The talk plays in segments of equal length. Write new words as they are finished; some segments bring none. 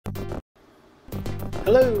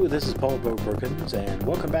Hello, this is Paul Bo Perkins, and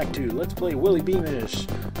welcome back to Let's Play Willy Beamish.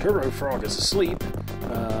 Turbo Frog is asleep.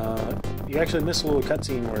 You actually missed a little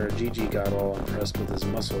cutscene where Gigi got all impressed with his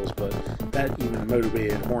muscles, but that even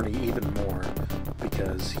motivated Horny even more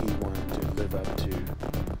because he wanted to live up to.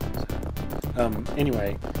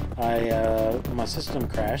 Anyway, my system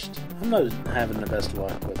crashed. I'm not having the best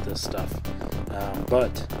luck with this stuff,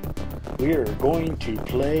 but we are going to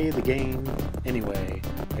play the game anyway.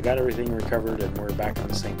 I got everything recovered and we're back in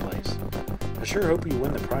the same place. I sure hope you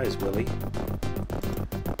win the prize, Willy.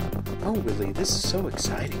 Oh, Willy, this is so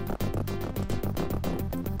exciting.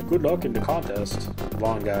 Good luck in the contest,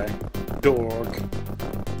 blonde guy. Dork.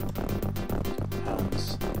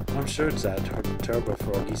 Hans. I'm sure it's that Turbo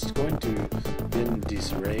Frog. He's going to win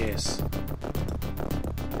this race.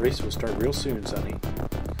 The race will start real soon, Sonny.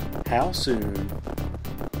 How soon?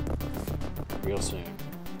 Real soon.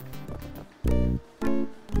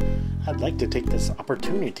 I'd like to take this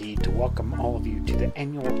opportunity to welcome all of you to the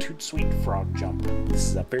annual Toot Sweet Frog Jump. This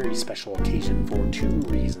is a very special occasion for two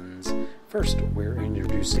reasons. First, we're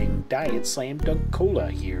introducing Diet Slam Dunk Cola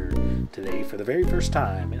here today for the very first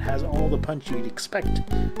time. It has all the punch you'd expect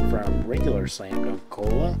from regular Slam Dunk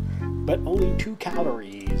Cola, but only 2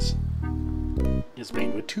 calories. It's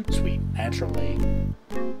made with Toot Sweet, naturally.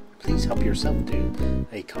 Please help yourself to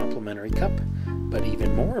a complimentary cup, but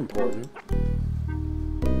even more important,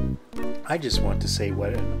 I just want to say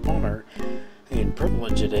what an honor and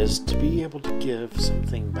privilege it is to be able to give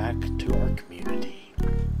something back to our community.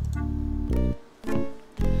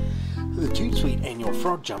 The Toot Sweet Annual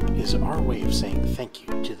Frog Jump is our way of saying thank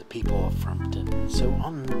you to the people of Frumpton. So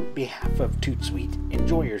on behalf of Toot Sweet,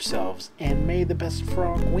 enjoy yourselves and may the best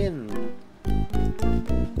frog win.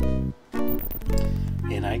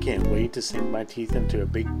 And I can't wait to sink my teeth into a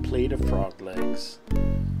big plate of frog legs.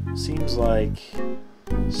 Seems like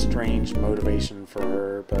strange motivation for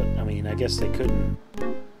her, but I mean, I guess they couldn't,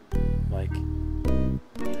 like, you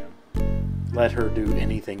know, let her do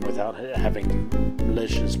anything without having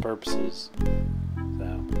malicious purposes.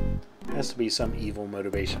 So, there has to be some evil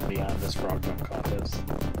motivation behind this frog jump contest.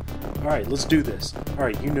 Alright, let's do this.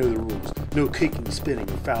 Alright, you know the rules. No kicking, spitting,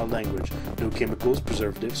 or foul language. No chemicals,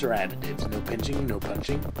 preservatives, or additives. No pinching, no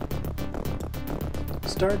punching.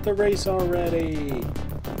 Start the race already!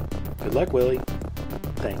 Good luck, Willy.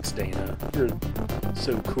 Thanks, Dana. You're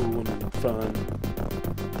so cool and fun.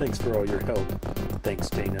 Thanks for all your help. Thanks,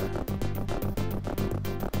 Dana.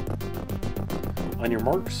 On your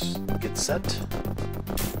marks, get set.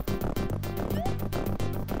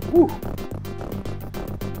 Woo!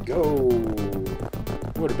 Go!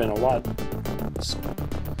 Would have been a lot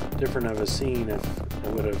different of a scene if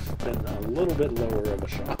it would have been a little bit lower of a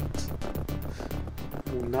shot.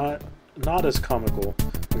 Not as comical.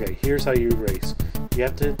 Okay, here's how you race. You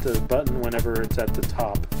have to hit the button whenever it's at the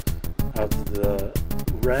top of the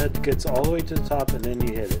red, gets all the way to the top, and then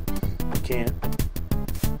you hit it. You can't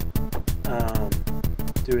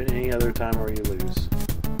do it any other time or you lose.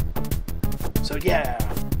 So yeah!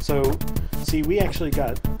 So, see, we actually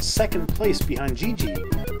got second place behind Gigi,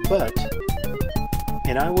 but,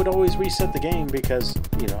 and I would always reset the game because,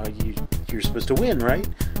 you know, you're supposed to win, right?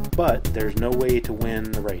 But there's no way to win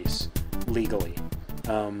the race legally.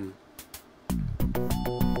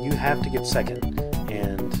 You have to get second,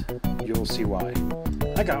 and you'll see why.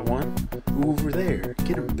 I got one over there.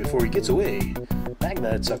 Get him before he gets away. Bag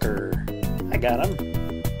that sucker. I got him.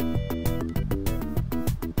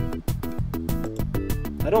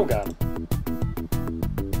 I don't got him.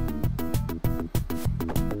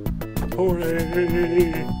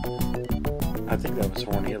 Horny! I think that was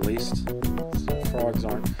Horny at least. So frogs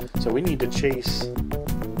aren't. So we need to chase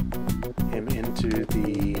him into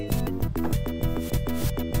the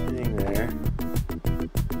thing there.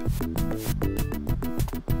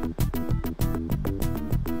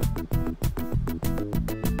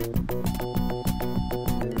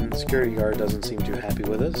 And the security guard doesn't seem too happy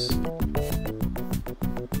with us.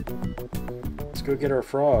 Let's go get our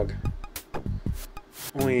frog.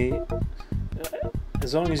 Only,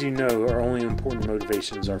 as long as you know, our only important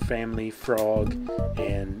motivations are family, frog,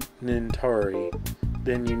 and Nintari,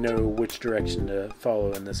 then you know which direction to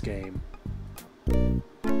follow in this game.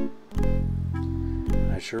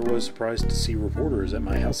 I sure was surprised to see reporters at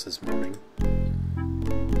my house this morning.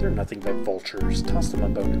 They're nothing but vultures. Toss them a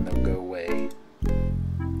bone and they'll go away.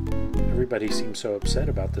 Everybody seems so upset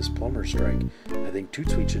about this plumber strike. I think Toot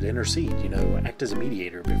Sweet should intercede, you know, act as a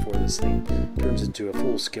mediator before this thing turns into a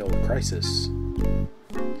full-scale crisis.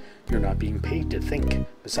 You're not being paid to think.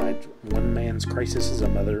 Besides, one man's crisis is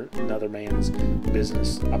another man's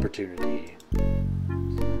business opportunity.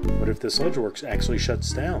 What if the sludge works actually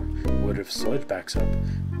shuts down? What if sludge backs up?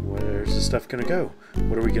 Where's the stuff gonna go?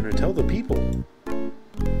 What are we gonna tell the people?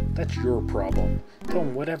 That's your problem. Tell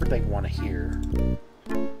them whatever they want to hear.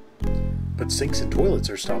 But sinks and toilets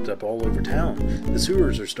are stopped up all over town. The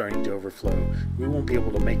sewers are starting to overflow. We won't be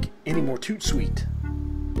able to make any more toot sweet.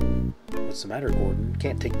 What's the matter, Gordon?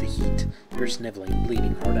 Can't take the heat. Your sniveling,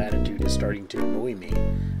 bleeding heart attitude is starting to annoy me.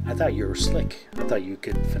 I thought you were slick. I thought you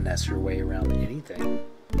could finesse your way around anything.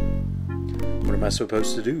 What am I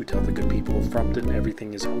supposed to do? Tell the good people of Frumpton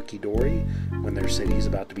everything is hunky-dory when their city's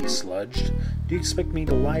about to be sludged? Do you expect me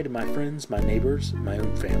to lie to my friends, my neighbors, my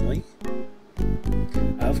own family?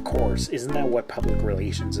 Of course. Isn't that what public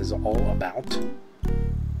relations is all about?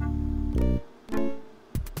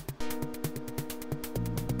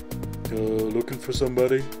 Looking for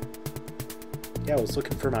somebody? Yeah, I was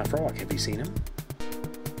looking for my frog. Have you seen him?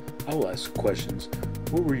 I will ask questions.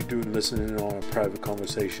 What were you doing listening on a private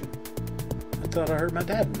conversation? I thought I heard my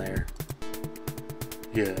dad in there.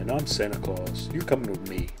 Yeah, and I'm Santa Claus. You're coming with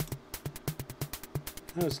me.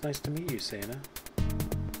 Oh, it's nice to meet you, Santa.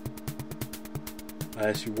 I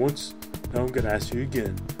asked you once, now I'm going to ask you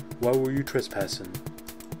again. Why were you trespassing?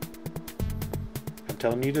 I'm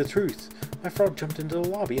telling you the truth. My frog jumped into the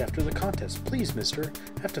lobby after the contest. Please, mister,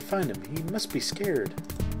 I have to find him. He must be scared.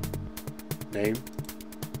 Name?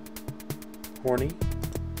 Horny?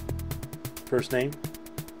 First name?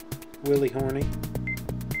 Willy Horny?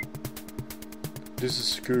 This is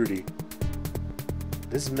security.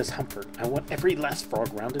 This is Miss Humford. I want every last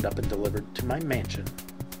frog rounded up and delivered to my mansion.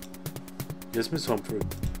 Yes, Miss Humford.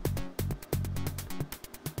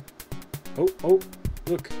 Oh,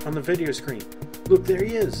 look, on the video screen. Look, there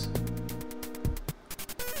he is.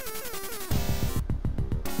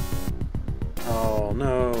 Oh,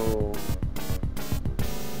 no.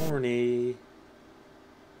 Horny.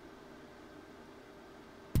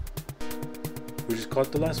 We just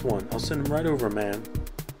caught the last one. I'll send him right over, man.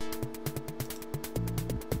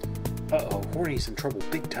 Uh-oh, Horny's in trouble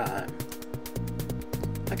big time.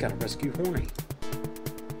 I gotta rescue Horny.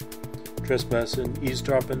 Trespassing,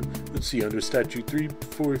 eavesdropping. Let's see, under Statute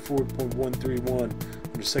 344.131,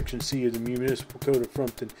 under Section C of the Municipal Code of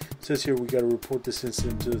Frumpton, it says here we gotta report this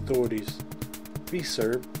incident to the authorities. Please,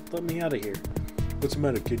 sir, let me out of here. What's the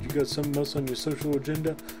matter, kid? You got something else on your social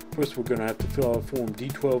agenda? First, we're gonna have to fill out Form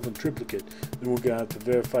D12 in triplicate. Then we're gonna have to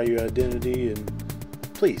verify your identity and...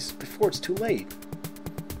 Please, before it's too late.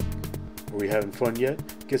 Are we having fun yet?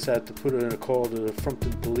 Guess I have to put in a call to the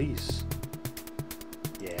Frumpton police.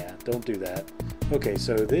 Yeah, don't do that. Okay,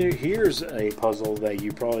 so here's a puzzle that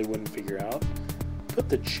you probably wouldn't figure out. Put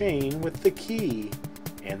the chain with the key,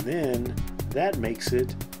 and then that makes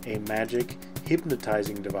it a magic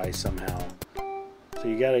hypnotizing device somehow. So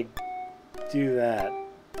you gotta do that.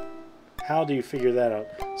 How do you figure that out?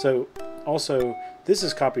 So, also, this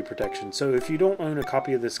is copy protection. So if you don't own a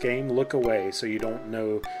copy of this game, look away so you don't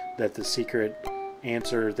know that the secret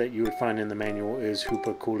answer that you would find in the manual is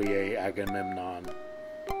Hoopa Coulier Agamemnon.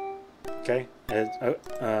 Okay?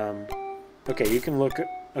 Okay, you can look...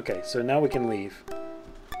 Okay, so now we can leave.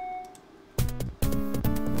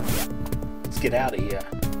 Let's get out of here.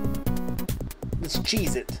 Let's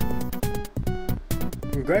cheese it.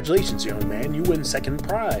 Congratulations, young man. You win second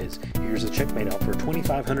prize. Here's a check made out for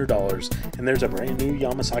 $2,500, and there's a brand new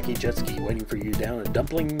Yamasaki jet ski waiting for you down in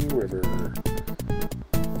Dumpling River.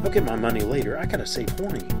 I'll get my money later. I gotta save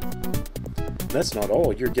Horny. That's not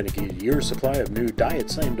all. You're gonna get a year's supply of new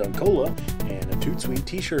Diet Slam Dunk Cola and a Toot Sweet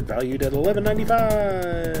t-shirt valued at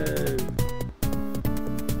 $11.95.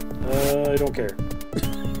 I don't care.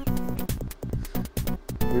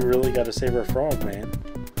 We really gotta save our frog, man.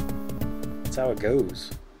 That's how it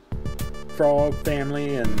goes. Frog,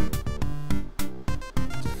 family, and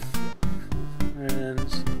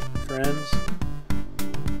friends.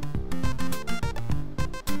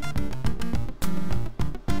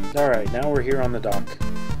 Alright, now we're here on the dock.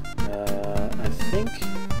 I think...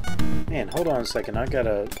 Man, hold on a second. I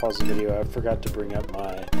gotta pause the video. I forgot to bring up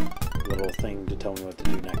my little thing to tell me what to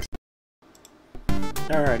do next.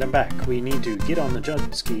 Alright, I'm back. We need to get on the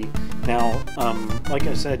jet ski. Now, like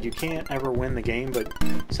I said, you can't ever win the game, but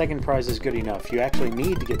second prize is good enough. You actually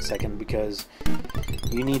need to get second because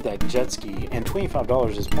you need that jet ski, and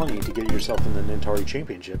 $25 is plenty to get yourself in the Nintari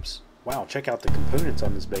Championships. Wow, check out the components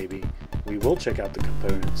on this baby. We will check out the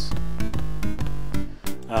components.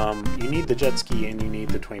 You need the jet ski and you need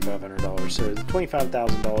the $2,500, so the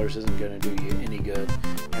 $25,000 isn't going to do you any good,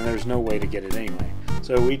 and there's no way to get it anyway.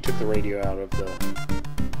 So we took the radio out of the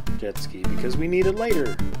jet ski because we need it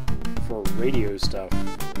later for radio stuff.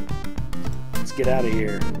 Let's get out of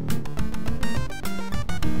here.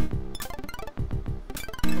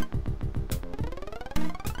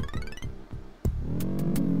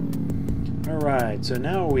 Alright, so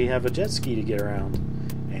now we have a jet ski to get around.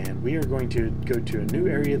 And we are going to go to a new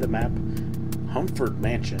area of the map, Humford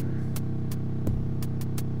Mansion.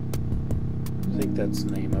 I think that's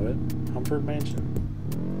the name of it. Humford Mansion.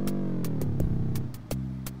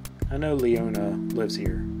 I know Leona lives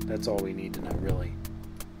here. That's all we need to know, really.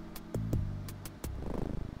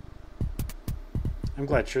 I'm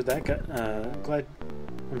glad that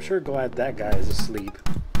guy is asleep.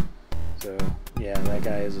 So yeah, that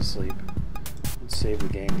guy is asleep. Let's save the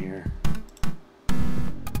game here.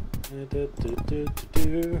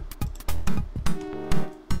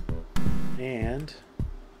 And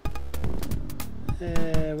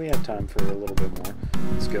we have time for a little bit more.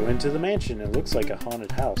 Let's go into the mansion. It looks like a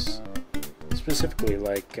haunted house, specifically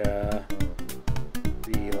like the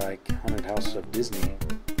haunted house of Disney.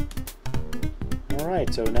 All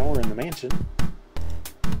right, so now we're in the mansion.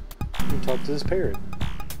 We talk to this parrot.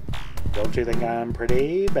 Don't you think I'm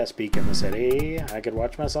pretty? Best beak in the city. I could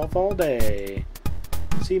watch myself all day.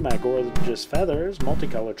 See my gorgeous feathers,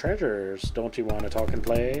 multicolored treasures. Don't you want to talk and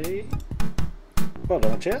play? Well,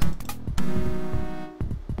 don't you?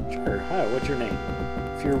 Sure. Hi, what's your name?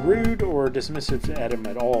 If you're rude or dismissive at him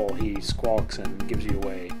at all, he squawks and gives you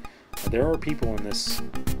away. There are people in this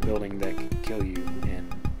building that can kill you,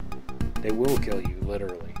 and they will kill you,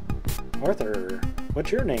 literally. Arthur,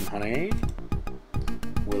 what's your name, honey?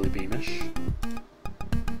 Willy Beamish.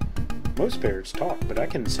 Most parrots talk, but I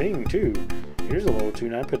can sing too. Here's a little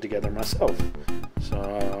tune I put together myself.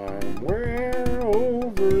 Somewhere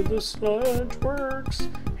over the sludge works,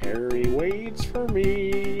 Harry waits for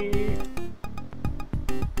me.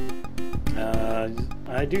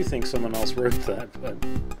 I do think someone else wrote that, but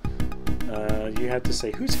you have to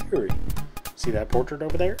say, who's Harry? See that portrait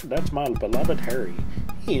over there? That's my beloved Harry.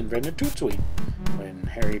 He invented Toot Sweet. When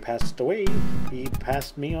Harry passed away, he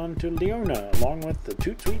passed me on to Leona, along with the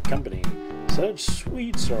Toot Sweet Company. Such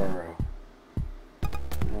sweet sorrow.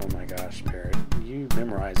 Oh my gosh, parrot. You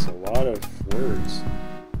memorized a lot of words.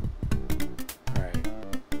 Alright.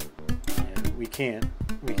 And we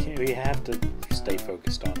have to stay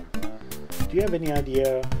focused on them. Do you have any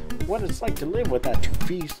idea what it's like to live with that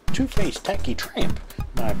two-faced tacky tramp?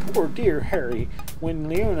 My poor dear Harry, when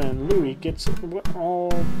Leona and Louis gets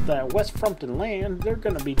all that West Frumpton land, they're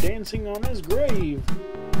gonna be dancing on his grave.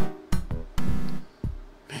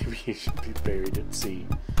 Maybe he should be buried at sea.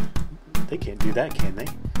 They can't do that, can they?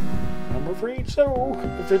 I'm afraid so.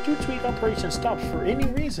 If the Toot Sweet operation stops for any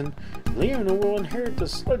reason, Leona will inherit the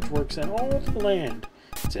sludge works and all the land.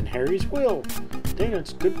 It's in Harry's will. Then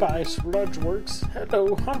it's goodbye, sludge works.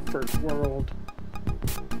 Hello, Humford world.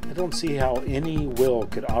 I don't see how any will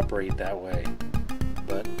could operate that way,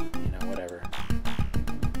 but, you know, whatever.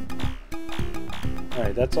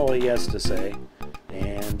 Alright, that's all he has to say,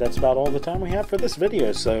 and that's about all the time we have for this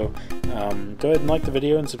video, so go ahead and like the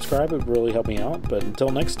video and subscribe. It would really help me out, but until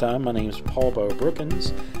next time, my name is Paul Bo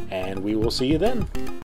Brookins, and we will see you then.